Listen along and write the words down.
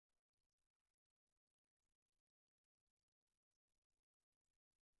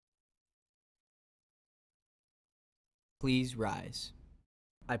Please rise.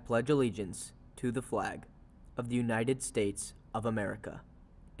 I pledge allegiance to the flag of the United States of America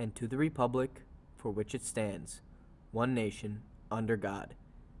and to the republic for which it stands, one nation, under God,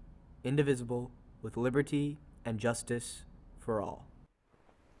 indivisible, with liberty and justice for all.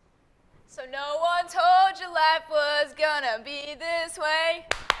 So no one told you life was gonna be this way.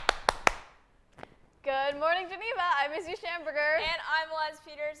 Good morning, Geneva. I'm Izzy Schamberger. And I'm Les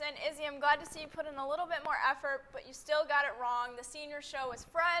Peters. And Izzy, I'm glad to see you put in a little bit more effort, but you still got it wrong. The senior show was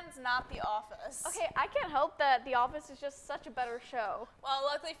Friends, not The Office. Okay, I can't help that The Office is just such a better show. Well,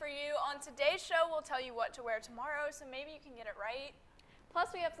 luckily for you, on today's show, we'll tell you what to wear tomorrow, so maybe you can get it right. Plus,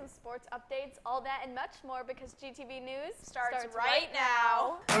 we have some sports updates, all that and much more, because GTV News starts right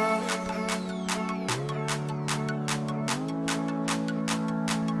now.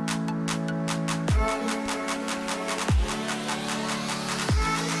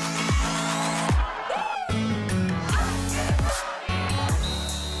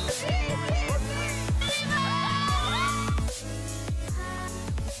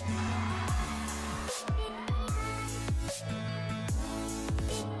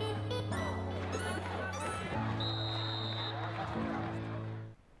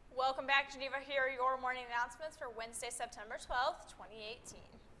 Welcome back, Geneva. Here are your morning announcements for Wednesday, September 12th, 2018.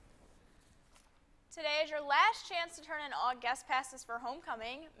 Today is your last chance to turn in all guest passes for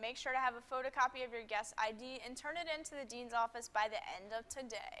homecoming. Make sure to have a photocopy of your guest ID and turn it into the dean's office by the end of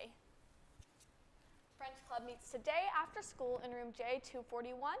today. French Club meets today after school in room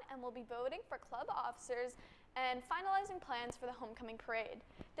J241 and will be voting for club officers and finalizing plans for the homecoming parade.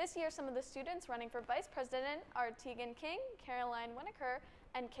 This year, some of the students running for vice president are Tegan King, Caroline Winokur,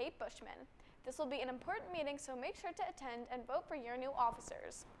 and Kate Bushman. This will be an important meeting, so make sure to attend and vote for your new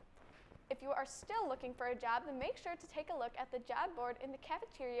officers. If you are still looking for a job, then make sure to take a look at the job board in the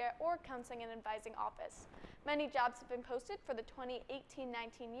cafeteria or counseling and advising office. Many jobs have been posted for the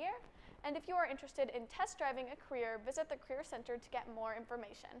 2018-19 year, and if you are interested in test driving a career, visit the Career Center to get more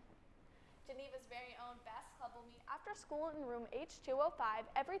information. Geneva's very own Bass Club will meet after school in room H205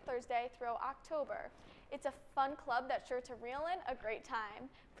 every Thursday through October. It's a fun club that's sure to reel in a great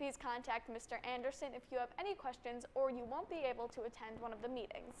time. Please contact Mr. Anderson if you have any questions or you won't be able to attend one of the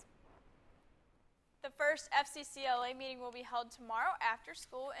meetings. The first FCCLA meeting will be held tomorrow after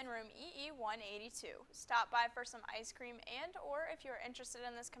school in room EE 182. Stop by for some ice cream or if you're interested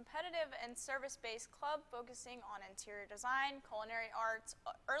in this competitive and service-based club focusing on interior design, culinary arts,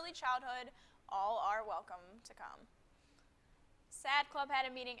 early childhood, all are welcome to come. SAD Club had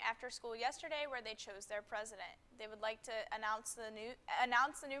a meeting after school yesterday where they chose their president. They would like to announce the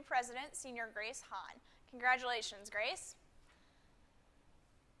new president, Senior Grace Hahn. Congratulations, Grace.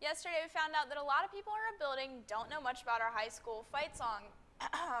 Yesterday, we found out that a lot of people in our building don't know much about our high school fight song,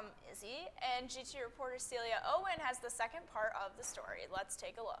 Izzy, and GT reporter Celia Owen has the second part of the story. Let's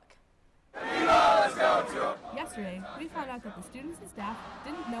take a look. Yesterday, we found out that the students and staff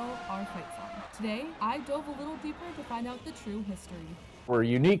didn't know our fight song. Today, I dove a little deeper to find out the true history. We're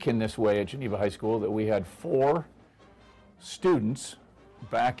unique in this way at Geneva High School that we had 4 students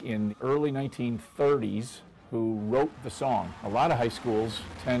back in the early 1930s who wrote the song. A lot of high schools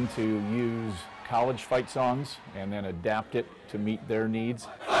tend to use college fight songs and then adapt it to meet their needs.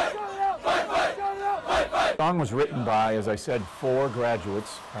 The song was written by, as I said, 4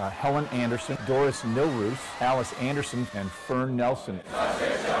 graduates, Helen Anderson, Doris Nilroos, Alice Anderson, and Fern Nelson. Our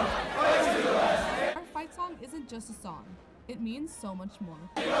fight song isn't just a song. It means so much more.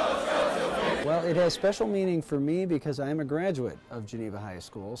 Well, it has special meaning for me because I'm a graduate of Geneva High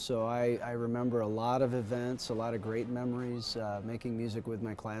School, so I remember a lot of events, a lot of great memories, making music with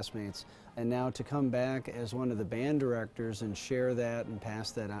my classmates. And now to come back as one of the band directors and share that and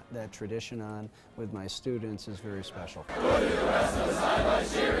pass that tradition on with my students is very special.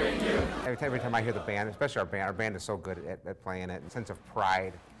 Every time I hear the band, especially our band is so good at playing it, a sense of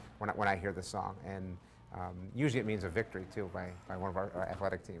pride when I hear the song. And usually it means a victory, too, by one of our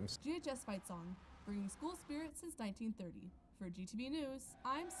athletic teams. GHS Fight Song, bringing school spirit since 1930. For GTV News,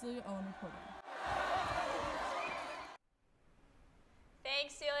 I'm Celia Owen reporting.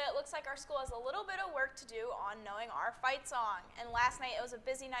 Thanks, Celia. It looks like our school has a little bit of work to do on knowing our fight song. And last night it was a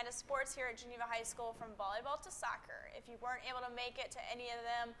busy night of sports here at Geneva High School, from volleyball to soccer. If you weren't able to make it to any of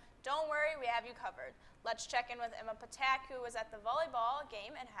them, don't worry, we have you covered. Let's check in with Emma Patak, who was at the volleyball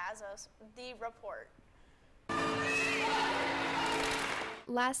game and has us the report.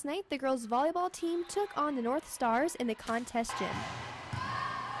 Last night, the girls' volleyball team took on the North Stars in the contest gym.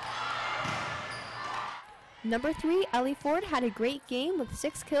 Number 3, Ellie Ford, had a great game with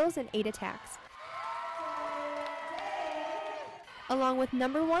 6 kills and 8 attacks. Along with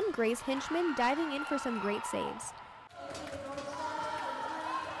number 1, Grace Hinchman, diving in for some great saves.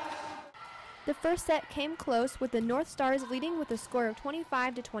 The first set came close, with the North Stars leading with a score of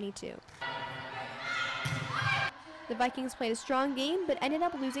 25-22. The Vikings played a strong game, but ended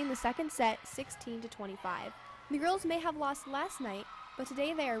up losing the second set 16-25. The girls may have lost last night, but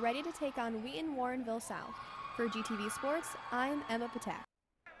today they are ready to take on Wheaton Warrenville South. For GTV Sports, I'm Emma Patak.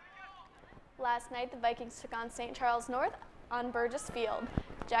 Last night, the Vikings took on St. Charles North on Burgess Field.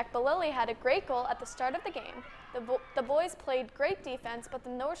 Jack Balili had a great goal at the start of the game. The boys played great defense, but the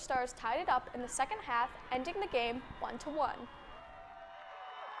North Stars tied it up in the second half, ending the game 1-1.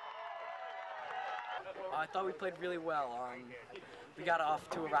 I thought we played really well. We got off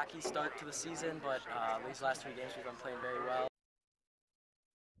to a rocky start to the season, but these last 3 games we've been playing very well.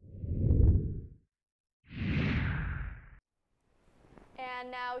 And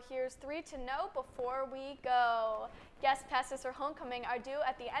now here's 3 to know before we go. Guest passes for homecoming are due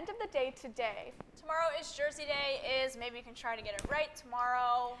at the end of the day today. Tomorrow is Jersey Day. Maybe you can try to get it right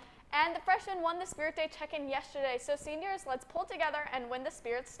tomorrow. And the freshmen won the Spirit Day check-in yesterday, so seniors, let's pull together and win the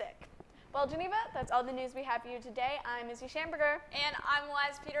Spirit Stick. Well, Geneva, that's all the news we have for you today. I'm Izzy Schamberger. And I'm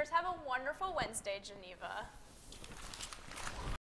Liz Peters. Have a wonderful Wednesday, Geneva.